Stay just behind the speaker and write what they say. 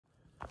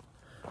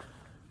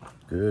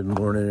Good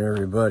morning,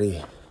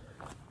 everybody.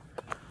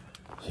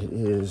 It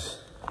is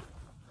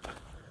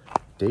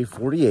day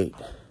 48,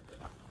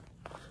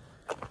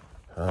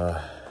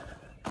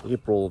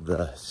 April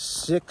the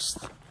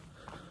 6th.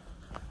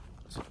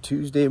 It's a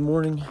Tuesday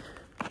morning,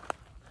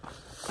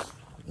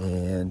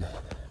 and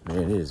man,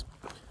 it is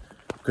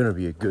gonna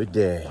be a good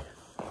day,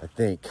 I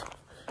think.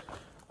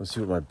 Let's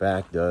see what my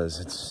back does.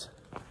 It's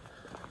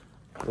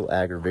a little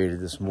aggravated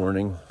this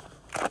morning,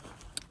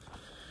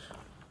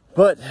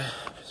 but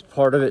it's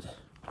part of it.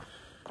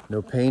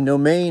 No pain, no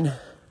main.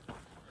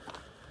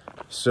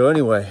 So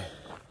anyway,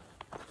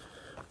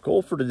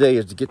 goal for today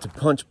is to get to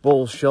Punch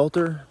Bowl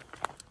Shelter,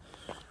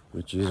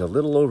 which is a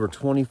little over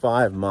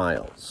 25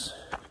 miles.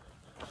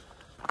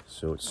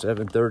 So it's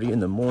 7:30 in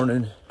the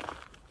morning.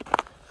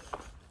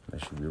 I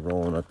should be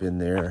rolling up in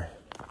there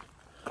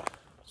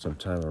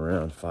sometime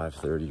around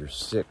 5:30 or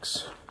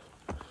 6,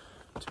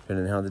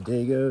 depending on how the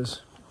day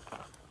goes.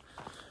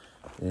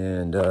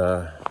 And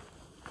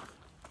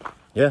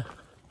yeah,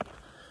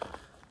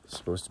 it's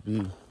supposed to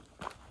be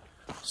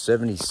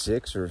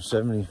 76 or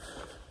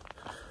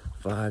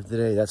 75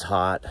 today. That's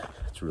hot.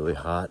 It's really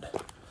hot,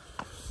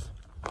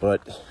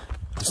 but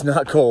it's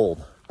not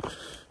cold.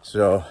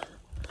 So,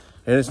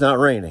 and it's not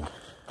raining.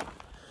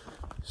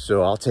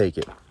 So I'll take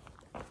it.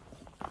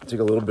 Take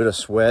a little bit of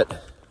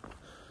sweat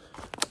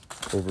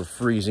over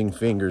freezing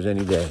fingers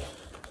any day.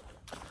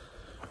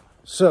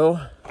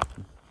 So,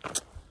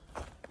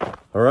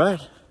 all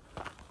right.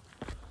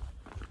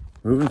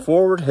 Moving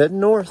forward, heading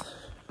north.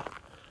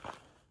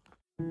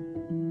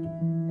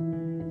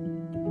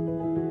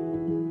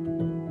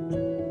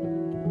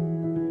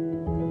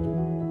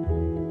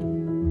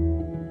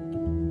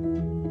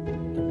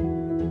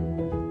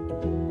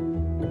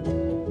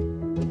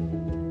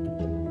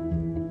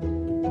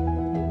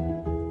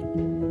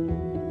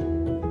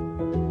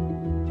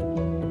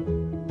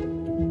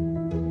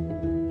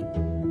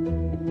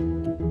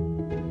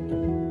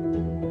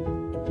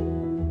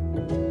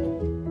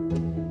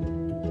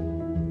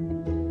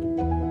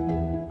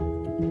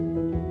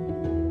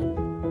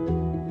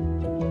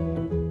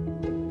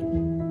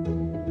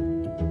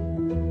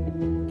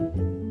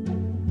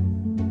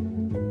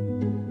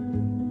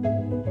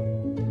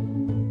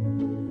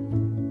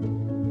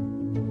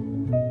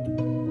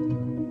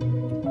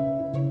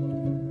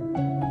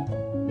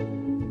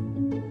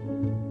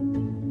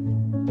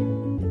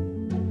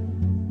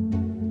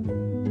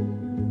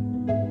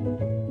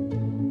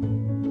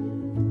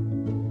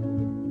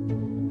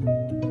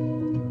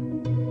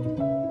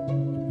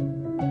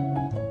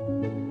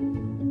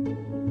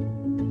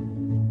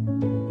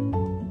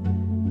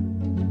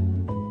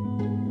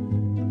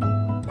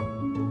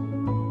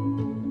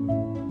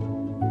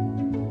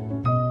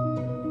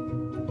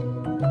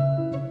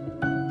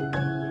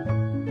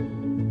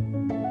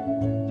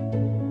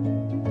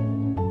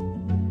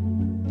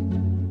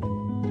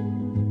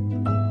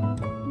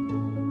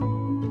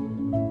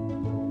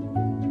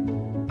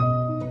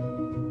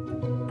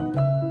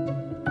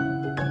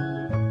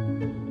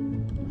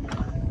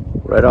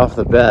 Right off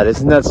the bat,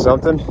 isn't that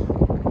something?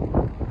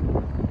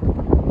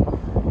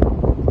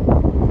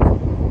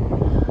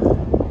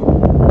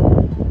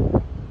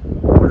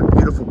 What a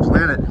beautiful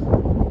planet.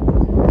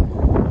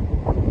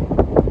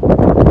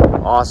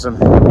 Awesome.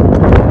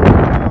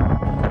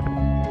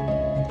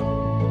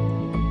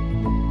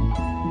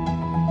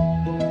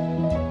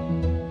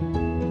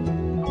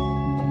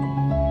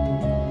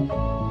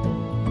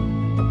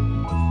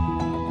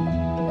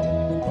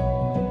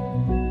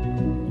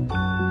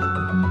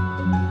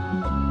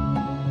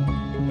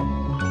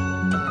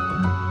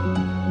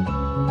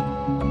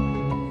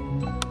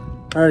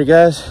 Alrighty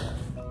guys,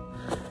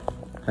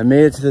 I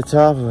made it to the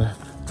top of a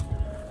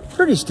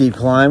pretty steep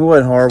climb. It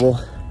wasn't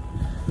horrible,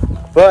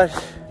 but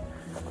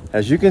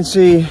as you can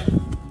see,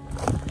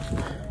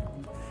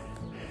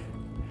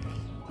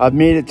 I've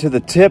made it to the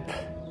tip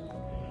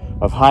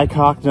of High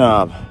Cock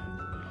Knob.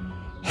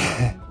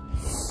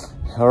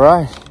 All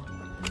right,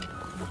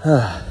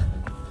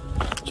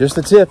 just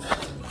the tip.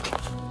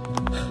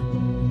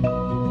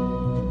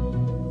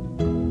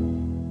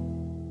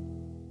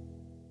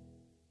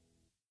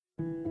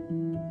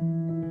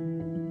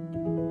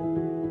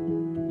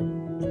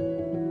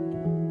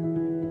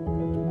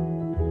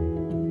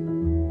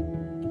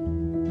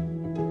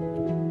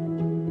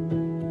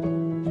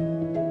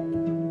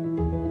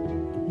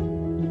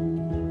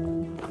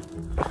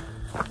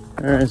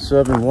 All right, so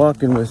I've been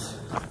walking with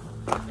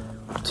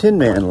Tin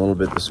Man a little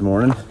bit this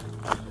morning.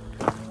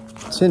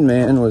 Tin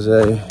Man was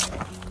a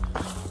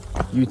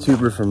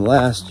YouTuber from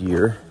last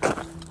year.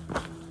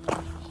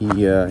 He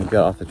got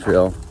off the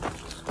trail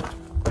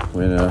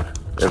when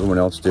everyone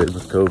else did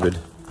with COVID.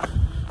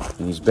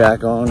 And he's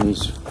back on,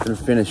 he's gonna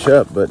finish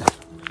up, but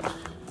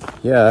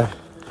yeah,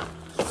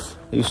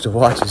 I used to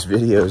watch his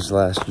videos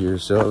last year,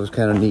 so it was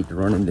kind of neat to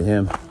run into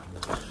him.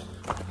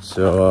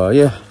 So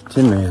yeah,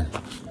 Tin Man.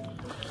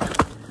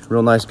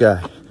 Real nice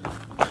guy.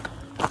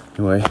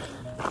 Anyway,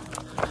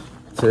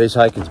 today's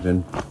hiking's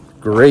been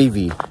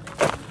gravy.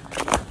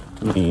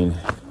 I mean,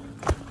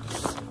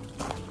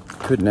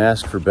 couldn't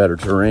ask for better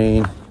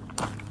terrain.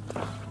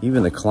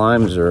 Even the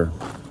climbs are,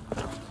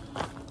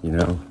 you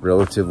know,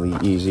 relatively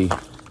easy.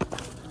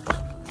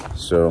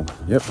 So,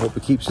 yep, hope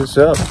it keeps us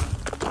up.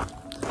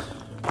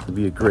 It'll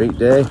be a great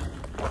day.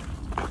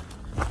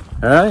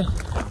 All right,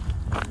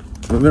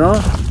 moving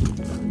on.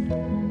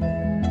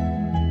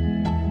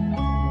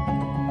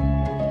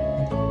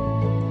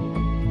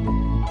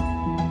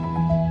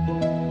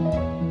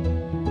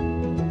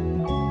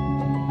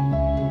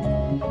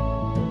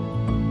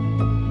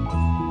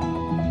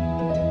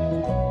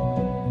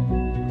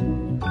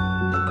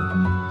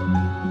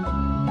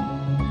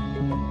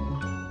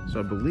 So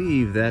I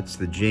believe that's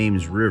the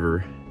James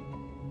River,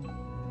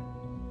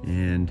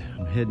 and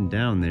I'm heading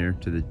down there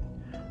to the,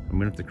 I'm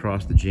gonna have to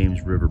cross the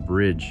James River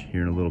Bridge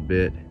here in a little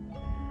bit.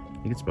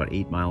 I think it's about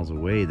 8 miles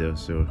away though,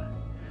 so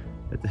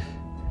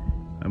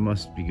I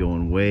must be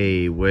going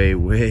way, way,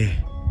 way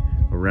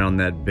around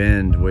that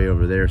bend way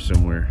over there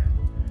somewhere.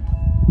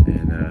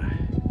 And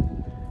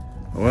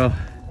well,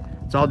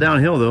 it's all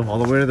downhill though, all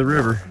the way to the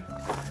river.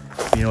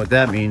 You know what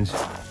that means?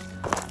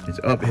 It's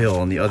uphill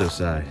on the other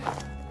side.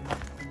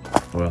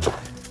 Well,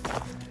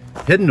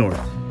 heading north.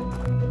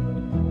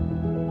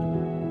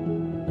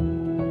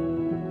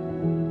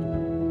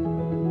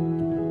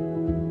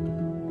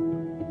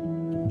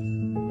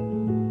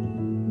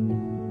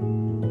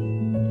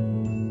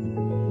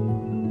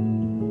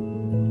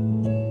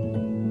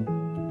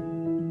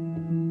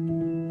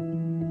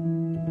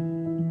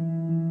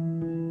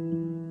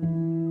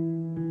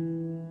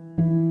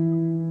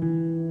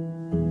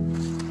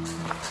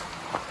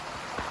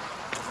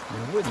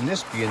 Now, wouldn't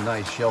this be a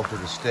nice shelter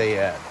to stay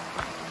at?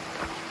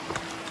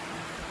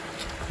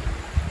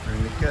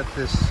 And we've got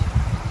this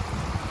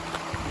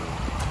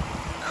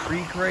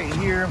creek right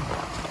here,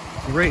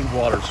 great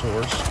water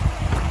source.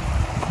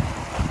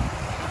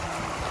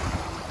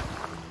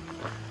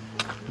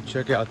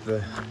 Check out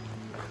the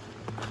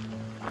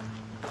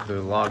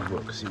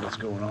logbook, see what's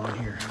going on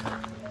here.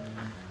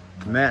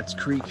 Matt's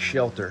Creek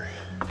Shelter.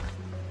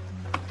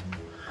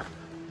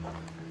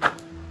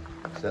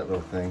 What's that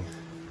little thing?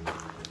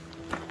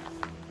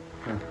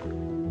 Huh.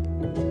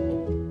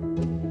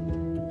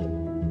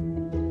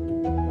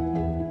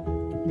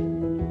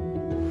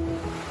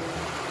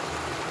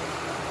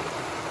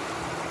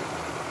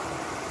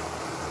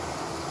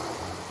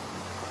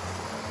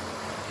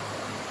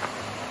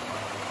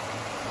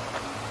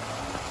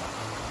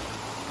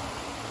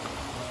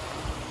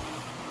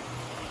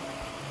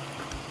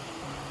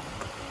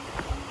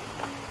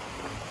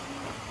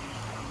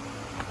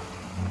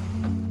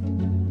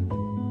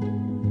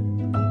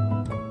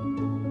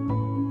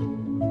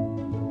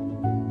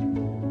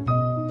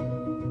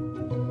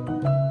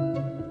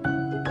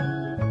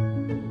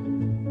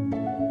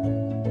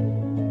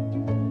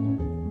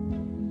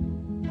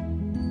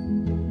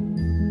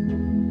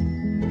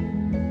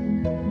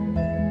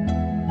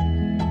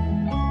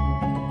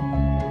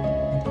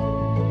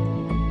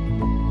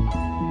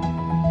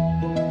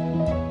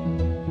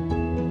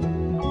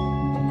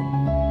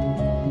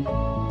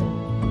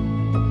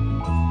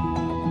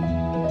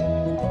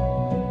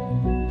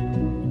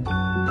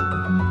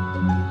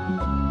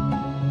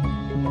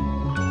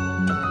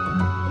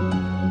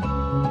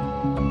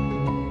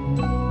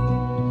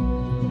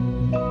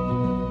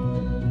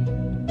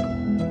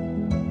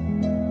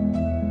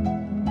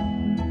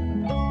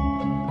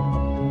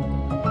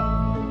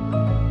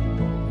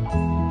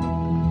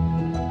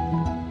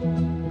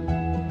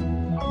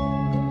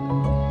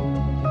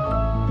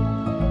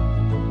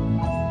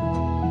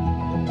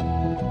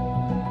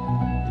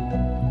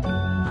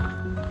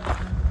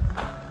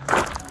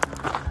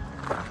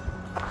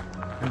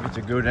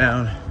 To go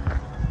down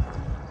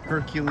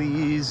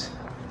Hercules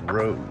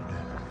Road.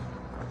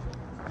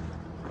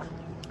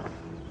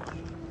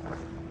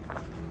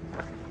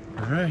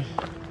 All right,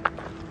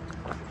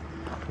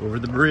 over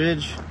the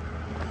bridge,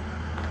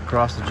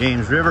 across the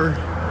James River,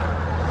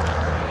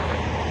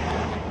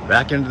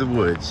 back into the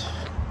woods.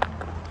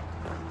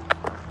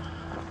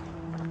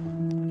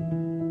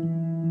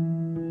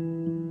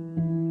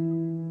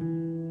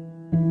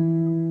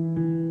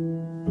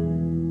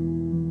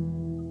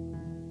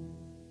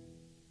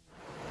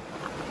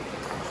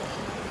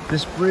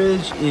 This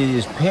bridge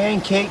is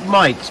Pancake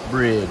Mike's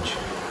Bridge.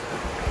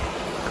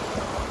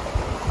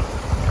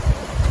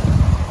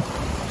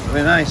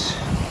 Really nice.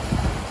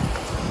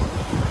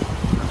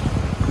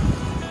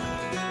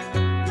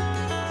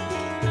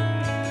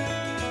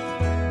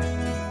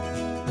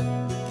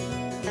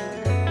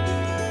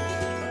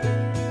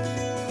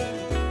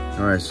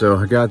 All right, so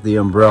I got the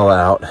umbrella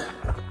out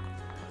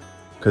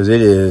because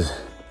it is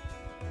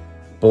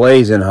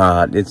blazing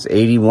hot. It's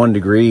 81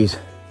 degrees,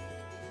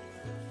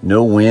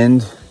 no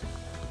wind.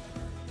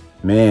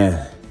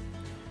 Man,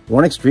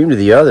 one extreme to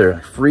the other,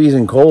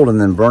 freezing cold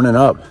and then burning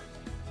up.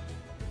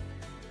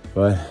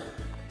 But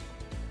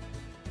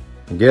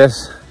I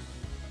guess,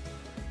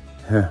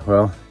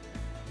 well,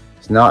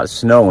 it's not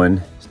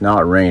snowing, it's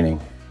not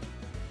raining.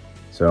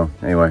 So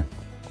anyway,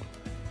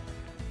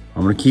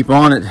 I'm gonna keep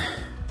on it.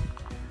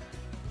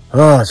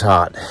 Oh, it's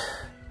hot.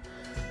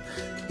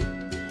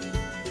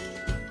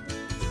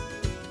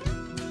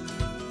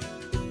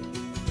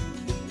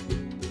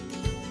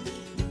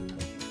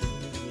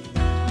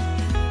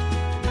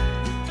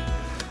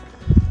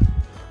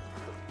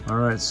 All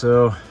right,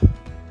 so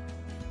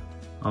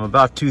I'm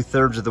about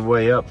 2/3 of the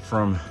way up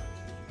from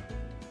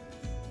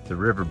the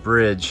river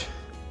bridge.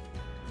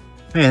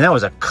 Man, that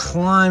was a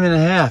climb and a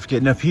half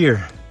getting up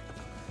here.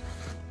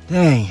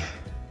 Dang.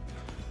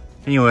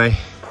 Anyway,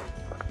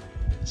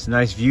 it's a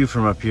nice view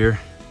from up here.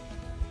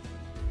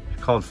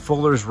 It's called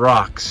Fuller's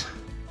Rocks.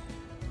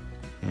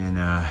 And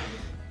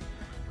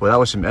well, that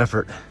was some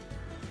effort.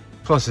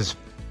 Plus it's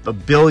 1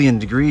 billion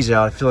degrees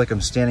out. I feel like I'm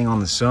standing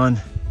on the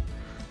sun.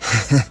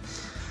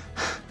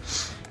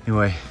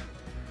 Anyway,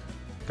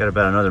 got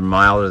about another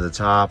mile to the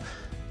top.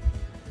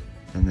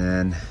 And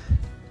then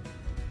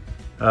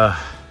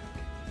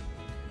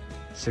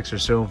 6 or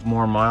so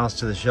more miles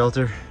to the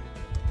shelter.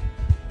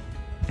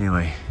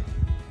 Anyway,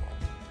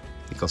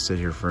 I think I'll sit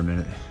here for a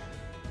minute.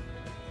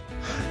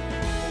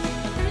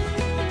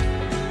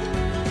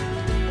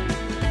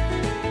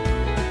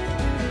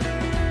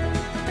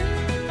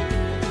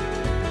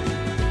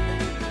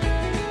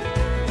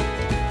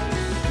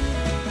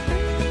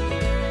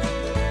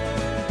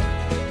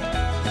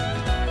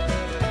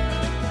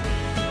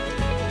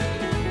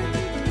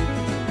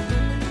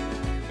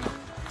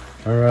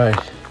 All right,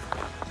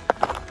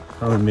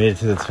 finally made it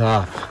to the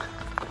top.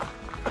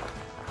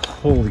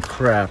 Holy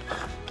crap,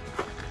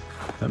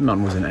 that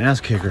mountain was an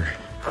ass kicker.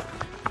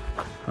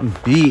 I'm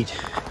beat.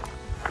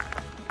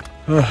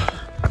 Ugh.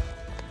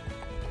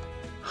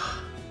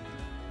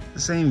 The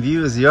same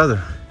view as the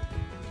other.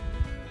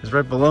 It's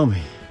right below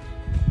me.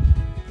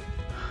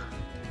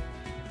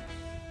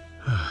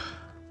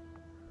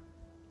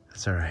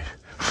 That's all right.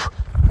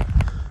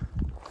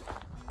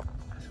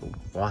 A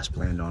wasp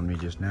landed on me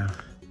just now.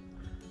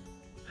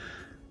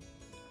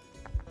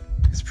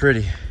 It's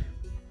pretty.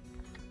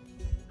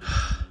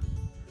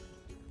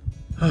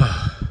 All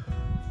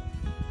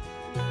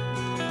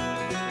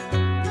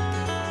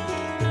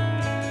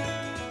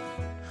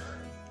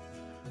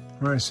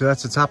right, so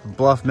that's the top of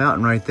Bluff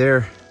Mountain right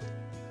there.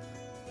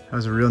 That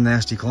was a real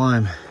nasty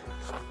climb.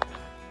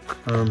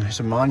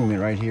 There's a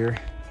monument right here.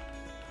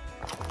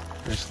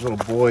 This little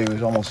boy who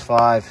was almost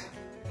 5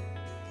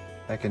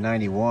 back in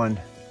 91,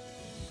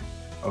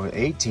 oh,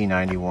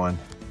 1891,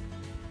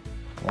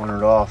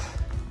 wandered off.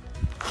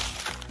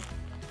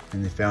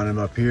 And they found him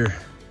up here.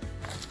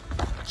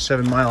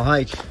 7-mile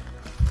hike.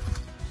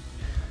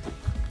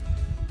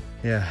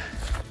 Yeah.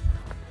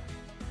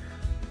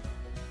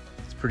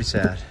 It's pretty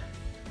sad.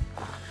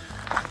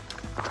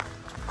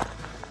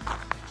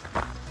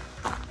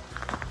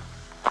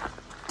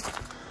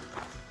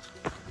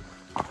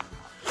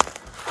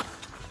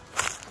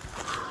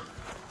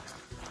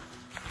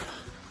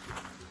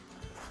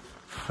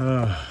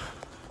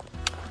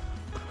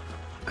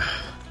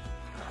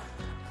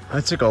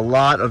 That took a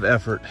lot of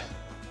effort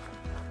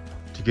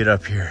to get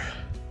up here.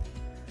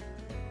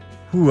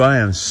 Ooh, I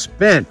am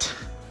spent.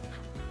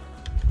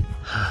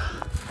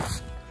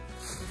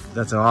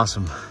 That's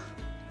awesome.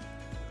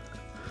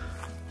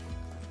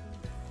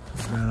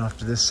 Ran off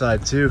to this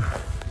side too.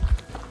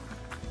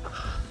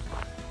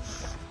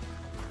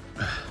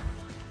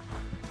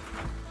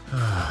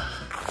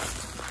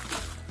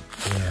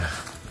 Yeah,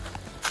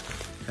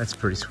 that's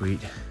pretty sweet.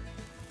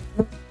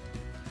 A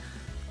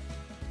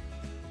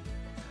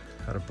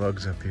lot of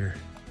bugs up here.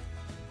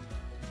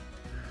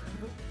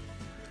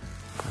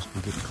 Must be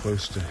getting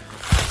close to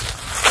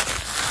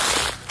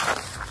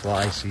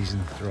fly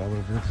season. They're all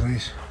over the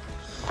place.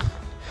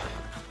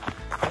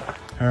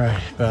 All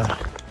right, about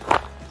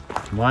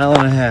 1.5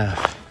 miles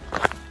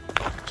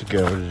to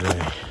go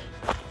today.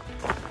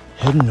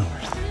 Heading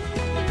north.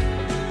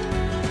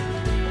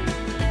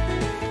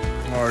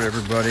 All right,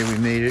 everybody, we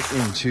made it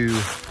into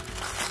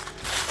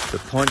the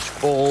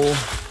Punch Bowl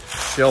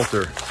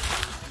shelter.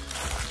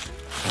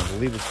 I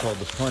believe it's called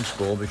the Punch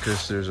Bowl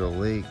because there's a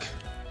lake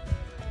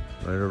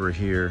right over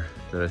here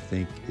that I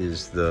think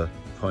is the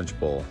Punch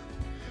Bowl.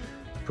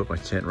 Put my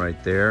tent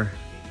right there.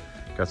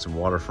 Got some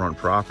waterfront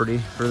property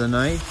for the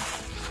night.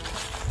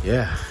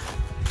 Yeah,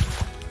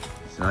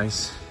 it's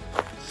nice.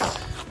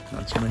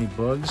 Not too many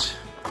bugs.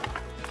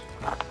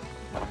 I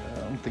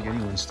don't think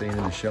anyone's staying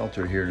in the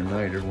shelter here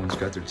tonight. Everyone's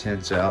got their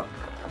tents out.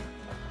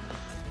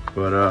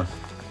 But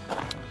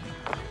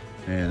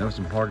man, that was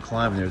some hard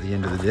climbing there at the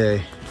end of the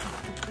day.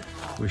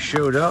 We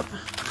showed up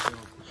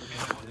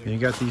and you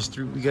got these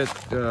three,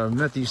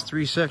 met these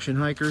 3 section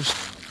hikers.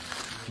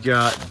 You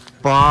got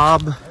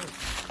Bob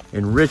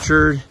and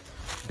Richard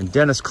and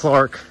Dennis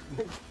Clark.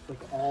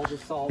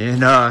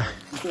 And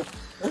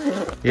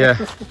yeah,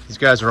 these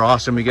guys are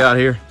awesome. We got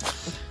here,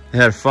 they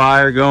had a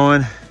fire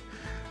going.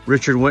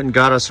 Richard went and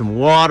got us some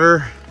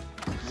water.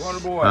 Water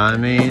boy. I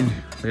mean,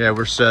 yeah,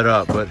 we're set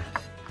up, but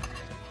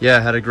yeah,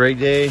 had a great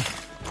day.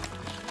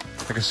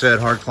 Like I said,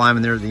 hard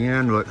climbing there at the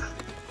end, but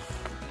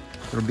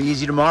it'll be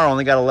easy tomorrow.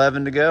 Only got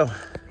 11 to go.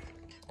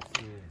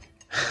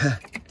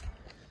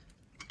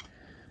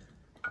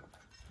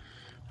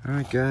 All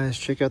right, guys,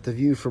 check out the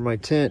view from my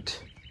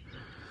tent.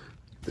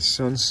 The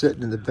sun's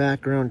setting in the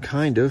background,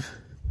 kind of.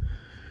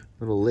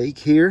 Little lake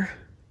here.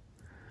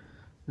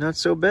 Not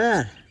so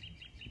bad.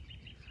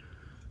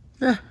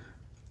 Yeah.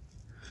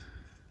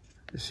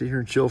 Just sit here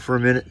and chill for a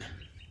minute.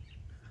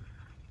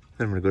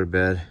 Then I'm gonna go to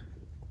bed.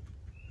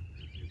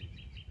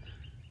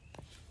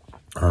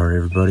 All right,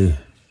 everybody.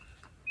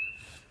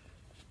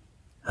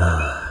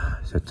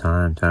 It's that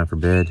time for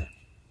bed.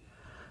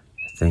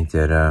 I think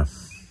that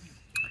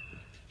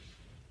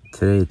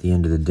today, at the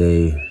end of the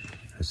day,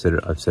 I've said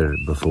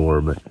it before,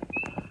 but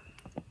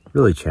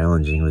really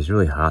challenging. It was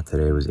really hot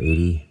today. It was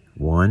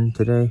 81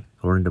 today,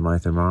 according to my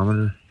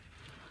thermometer.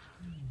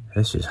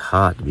 It's just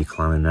hot to be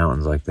climbing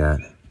mountains like that.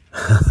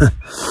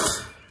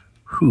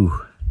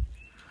 Whew.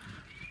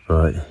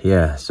 But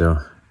yeah, so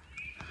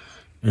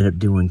ended up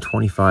doing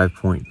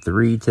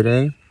 25.3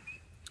 today,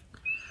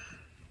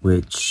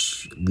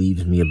 which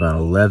leaves me about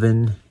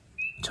 11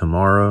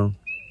 tomorrow,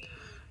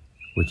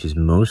 which is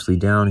mostly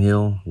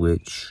downhill,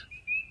 which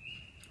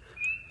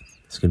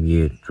it's gonna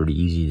be a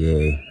pretty easy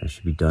day. I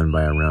should be done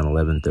by around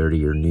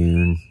 11:30 or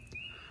noon.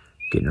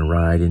 Getting a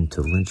ride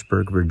into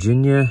Lynchburg,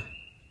 Virginia,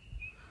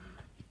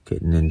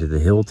 getting into the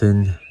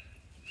Hilton,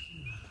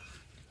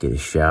 get a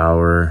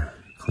shower,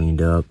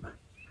 cleaned up,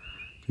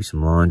 do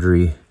some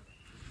laundry,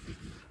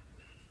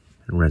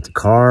 and rent a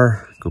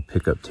car, go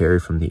pick up Terry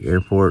from the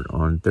airport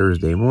on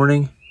Thursday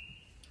morning,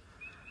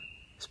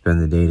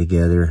 spend the day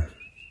together,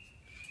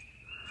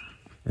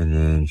 and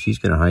then she's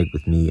gonna hike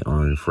with me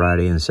on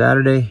Friday and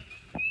Saturday,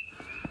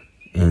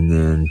 and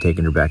then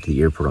taking her back to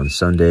the airport on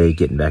Sunday,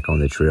 getting back on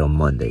the trail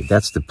Monday.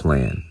 That's the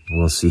plan.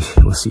 We'll see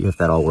if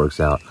that all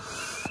works out.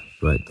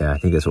 But I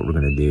think that's what we're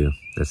gonna do.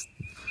 That's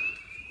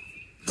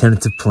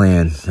tentative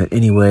plan. But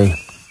anyway,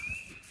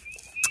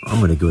 I'm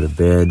gonna go to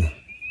bed.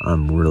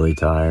 I'm really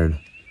tired.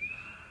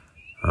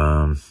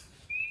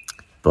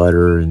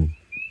 Butter and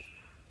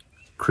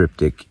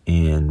Cryptic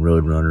and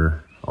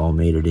Roadrunner all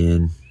made it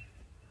in.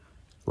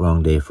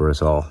 Long day for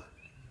us all.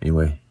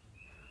 Anyway,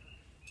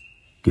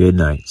 good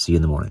night. See you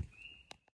in the morning.